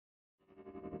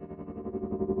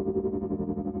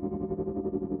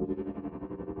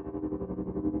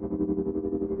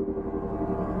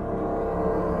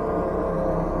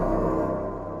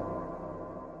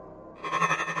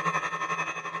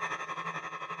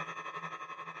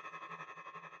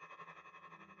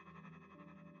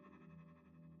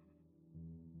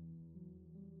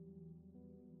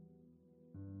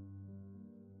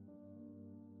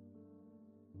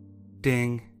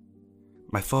Ding.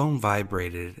 My phone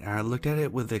vibrated and I looked at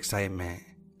it with excitement.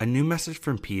 A new message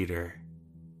from Peter.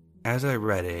 As I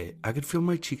read it, I could feel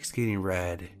my cheeks getting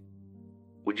red.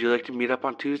 Would you like to meet up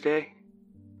on Tuesday?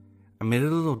 I made a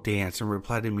little dance and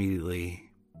replied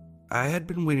immediately. I had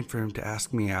been waiting for him to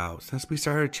ask me out since we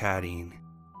started chatting.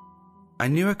 I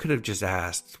knew I could have just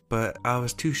asked, but I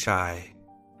was too shy.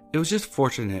 It was just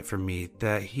fortunate for me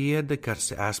that he had the guts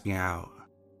to ask me out.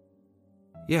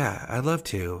 Yeah, I'd love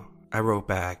to, I wrote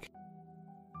back.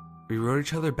 We wrote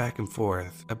each other back and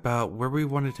forth about where we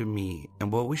wanted to meet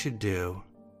and what we should do.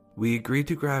 We agreed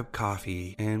to grab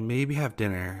coffee and maybe have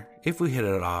dinner if we hit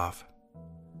it off.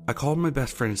 I called my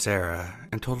best friend Sarah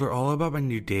and told her all about my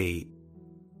new date.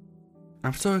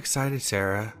 I'm so excited,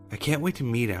 Sarah. I can't wait to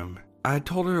meet him. I had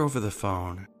told her over the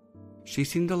phone. She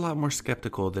seemed a lot more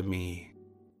skeptical than me.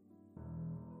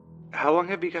 How long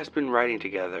have you guys been riding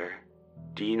together?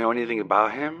 Do you know anything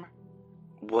about him?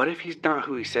 What if he's not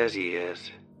who he says he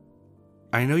is?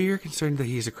 I know you're concerned that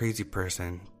he's a crazy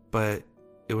person, but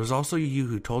it was also you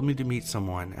who told me to meet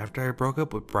someone after I broke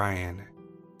up with Brian.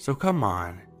 So come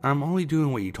on, I'm only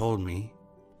doing what you told me.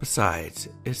 Besides,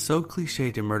 it's so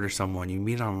cliche to murder someone you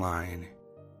meet online.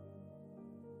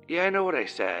 Yeah, I know what I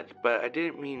said, but I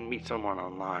didn't mean meet someone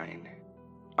online.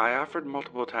 I offered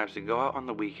multiple times to go out on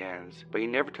the weekends, but you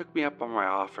never took me up on my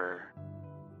offer.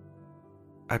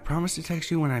 I promise to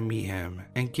text you when I meet him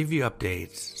and give you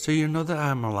updates so you know that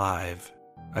I'm alive.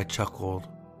 I chuckled.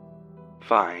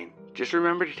 Fine, just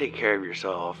remember to take care of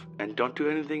yourself and don't do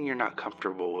anything you're not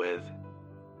comfortable with.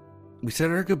 We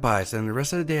said our goodbyes and the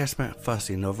rest of the day I spent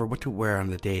fussing over what to wear on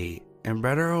the date and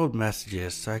read our old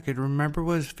messages so I could remember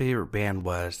what his favorite band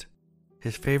was,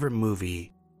 his favorite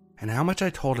movie, and how much I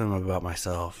told him about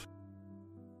myself.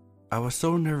 I was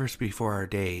so nervous before our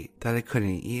date that I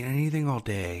couldn't eat anything all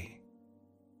day.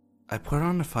 I put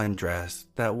on a fun dress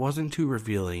that wasn't too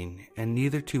revealing and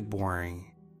neither too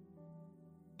boring.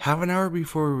 Half an hour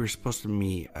before we were supposed to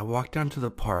meet, I walked down to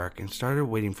the park and started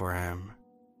waiting for him.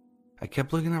 I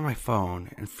kept looking at my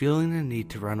phone and feeling the need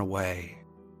to run away.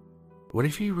 What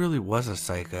if he really was a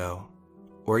psycho?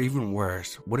 Or even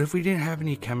worse, what if we didn't have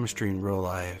any chemistry in real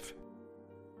life?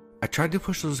 I tried to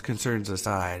push those concerns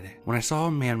aside when I saw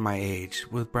a man my age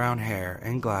with brown hair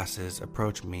and glasses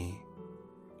approach me.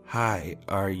 Hi,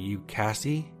 are you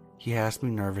Cassie? He asked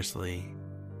me nervously.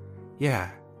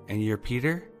 Yeah, and you're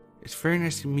Peter? It's very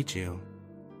nice to meet you.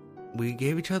 We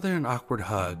gave each other an awkward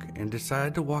hug and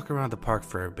decided to walk around the park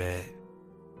for a bit.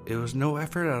 It was no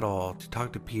effort at all to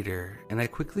talk to Peter, and I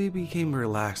quickly became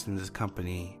relaxed in his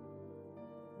company.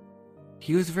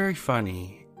 He was very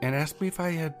funny and asked me if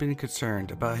I had been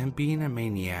concerned about him being a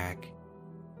maniac.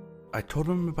 I told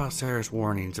him about Sarah's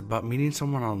warnings about meeting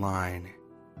someone online.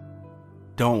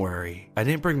 Don't worry, I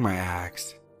didn't bring my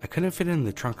axe. I couldn't fit it in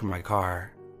the trunk of my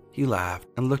car. He laughed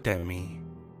and looked at me.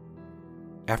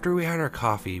 After we had our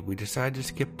coffee, we decided to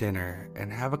skip dinner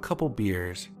and have a couple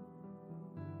beers.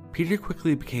 Peter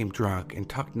quickly became drunk and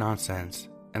talked nonsense,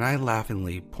 and I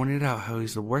laughingly pointed out how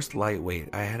he's the worst lightweight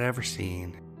I had ever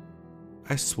seen.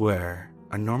 I swear,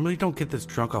 I normally don't get this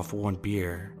drunk off one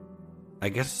beer. I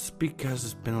guess it's because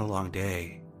it's been a long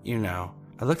day. You know,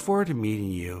 I looked forward to meeting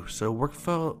you, so work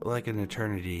felt like an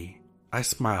eternity. I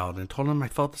smiled and told him I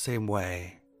felt the same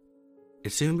way.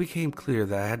 It soon became clear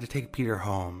that I had to take Peter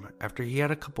home after he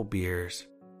had a couple beers.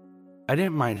 I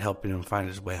didn't mind helping him find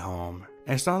his way home,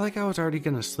 and it's not like I was already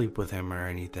going to sleep with him or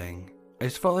anything. I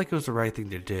just felt like it was the right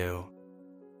thing to do.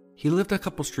 He lived a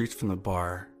couple streets from the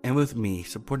bar, and with me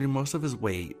supporting most of his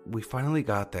weight, we finally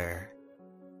got there.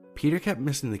 Peter kept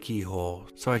missing the keyhole,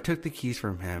 so I took the keys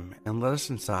from him and let us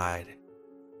inside.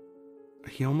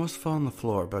 He almost fell on the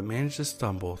floor but managed to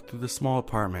stumble through the small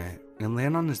apartment and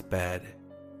land on his bed.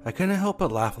 I couldn't help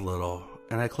but laugh a little,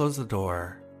 and I closed the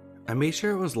door. I made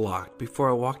sure it was locked before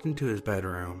I walked into his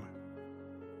bedroom.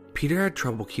 Peter had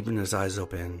trouble keeping his eyes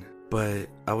open, but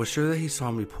I was sure that he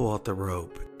saw me pull out the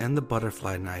rope and the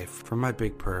butterfly knife from my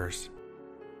big purse.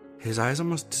 His eyes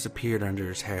almost disappeared under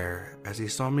his hair as he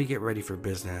saw me get ready for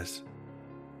business.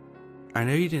 I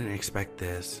know you didn't expect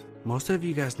this. Most of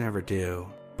you guys never do,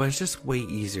 but it's just way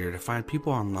easier to find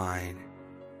people online.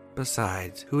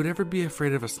 Besides, who would ever be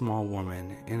afraid of a small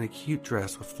woman in a cute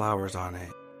dress with flowers on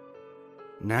it?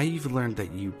 Now you've learned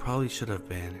that you probably should have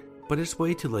been, but it's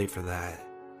way too late for that.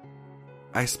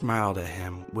 I smiled at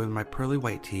him with my pearly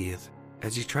white teeth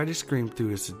as he tried to scream through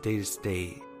his sedated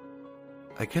state.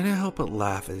 I couldn't help but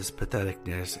laugh at his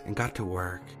patheticness and got to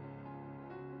work.